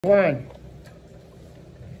One.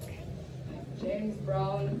 James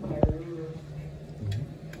Brown by Ruth.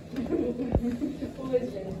 Who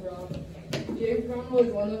is James Brown? James Brown was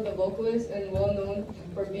one of the vocalists and well known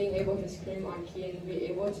for being able to scream on key and be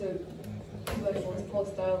able to blend multiple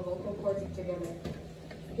style vocal cords together.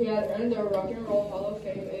 He had earned the Rock and Roll Hall of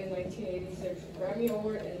Fame in 1986, Grammy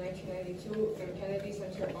Award in 1992, and Kennedy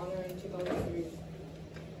Center Honor in 2003.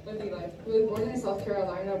 Living life. He was born in South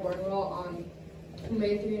Carolina, Barnwell on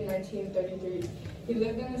May 3, 1933. He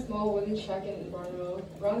lived in a small wooden shack in Barnwell.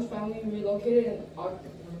 Brown's family relocated in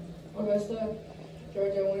Augusta,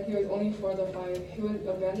 Georgia when he was only 4 to 5. He was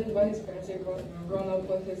abandoned by his parents and grown up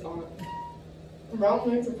with his aunt. Brown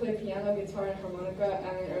learned to play piano, guitar, and harmonica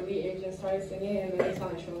at an early age and started singing in many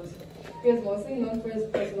talent shows. He is mostly known for his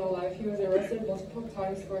personal life. He was arrested multiple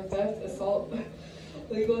times for theft, assault,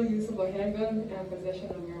 legal use of a handgun, and possession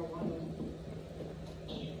of marijuana.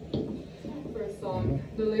 First song,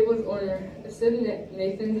 The Label's Owner. Sid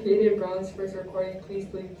Nathan hated Brown's first recording, Please,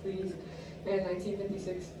 Please, Please, in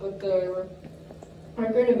 1956, but the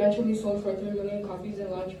record eventually sold for 3 million copies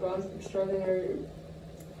and launched Brown's extraordinary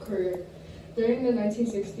career. During the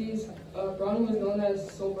 1960s, Brown was known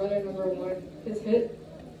as Soul Brother #1. His hit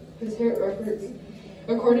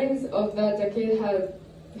recordings of that decade have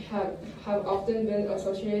often been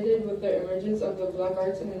associated with the emergence of the Black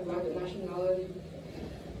arts and Black nationality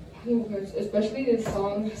movements, especially this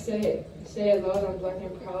song, Say It Loud, I'm Black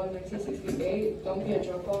and Proud, 1968, Don't Be a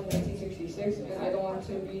Dropout, 1966, and I don't want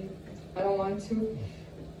to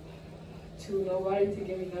nobody to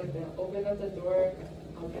give me nothing. Open up the door,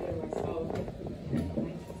 I'll get it myself.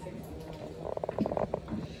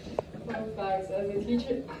 1969. Fun facts. As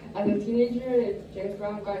a teenager, James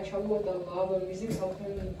Brown got in trouble with the law, but music helped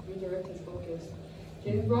him redirect his focus.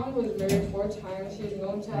 James Brown was married 4 times. He is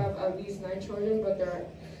known to have at least 9 children, but there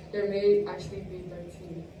may actually be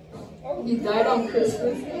 13. He died on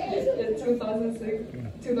Christmas in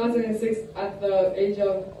 2006 at the age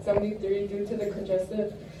of 73 due to the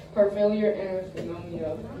congestive heart failure and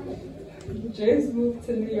pneumonia. James moved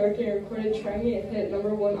to New York and recorded Try Me and hit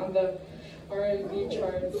 #1 on the R&B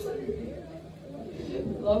charts.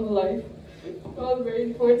 Love life. He was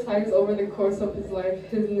married 4 times over the course of his life.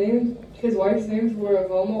 His wife's names were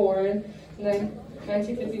Velma Warren,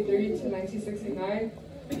 1953 to 1969,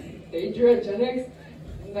 Deidre Jennings,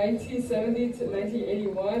 1970 to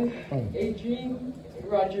 1981, Adrienne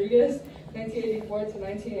Rodriguez, 1984 to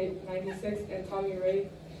 1996, and Tommy Ray,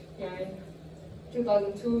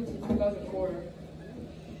 2002 to 2004.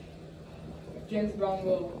 James Brown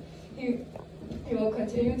he will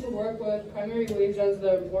continue to work with Primary Waves as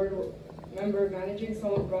the board member managing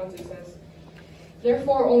some of Brown's success.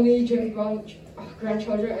 Therefore, only James Brown's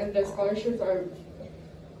grandchildren and their scholarships are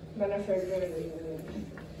beneficiaries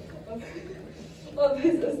of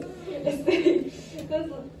his estate.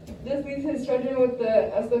 This leaves his children with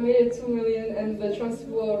the estimated $2 million, and the trust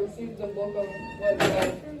will receive the bulk of what's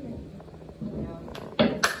left.